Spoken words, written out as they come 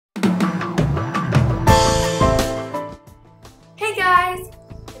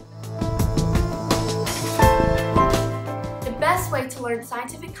to learn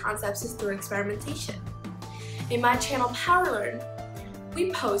scientific concepts is through experimentation. In my channel PowerLearn,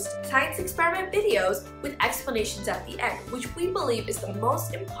 we post science experiment videos with explanations at the end, which we believe is the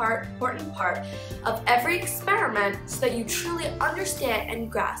most important part of every experiment so that you truly understand and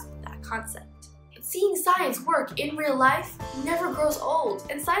grasp that concept. Seeing science work in real life never grows old,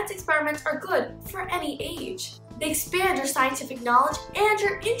 and science experiments are good for any age. They expand your scientific knowledge and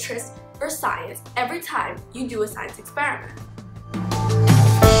your interest for science every time you do a science experiment.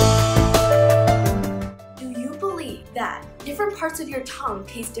 Do you believe that different parts of your tongue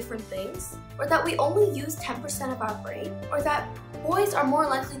taste different things? Or that we only use 10% of our brain? Or that boys are more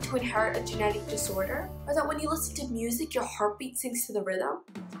likely to inherit a genetic disorder? Or that when you listen to music, your heartbeat syncs to the rhythm?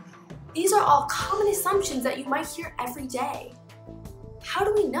 These are all common assumptions that you might hear every day. How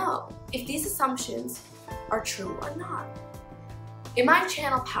do we know if these assumptions are true or not? In my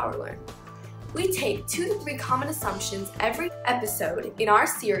channel PowerLearn, we take 2 to 3 common assumptions every episode in our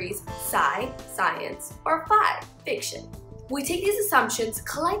series Sci, Science, or Fi, Fiction. We take these assumptions,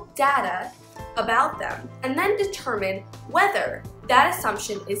 collect data about them, and then determine whether that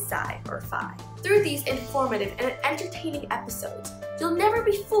assumption is Sci or Fi. Through these informative and entertaining episodes, you'll never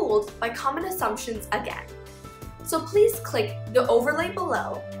be fooled by common assumptions again. So please click the overlay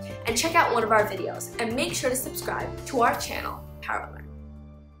below and check out one of our videos, and make sure to subscribe to our channel, PowerLearn.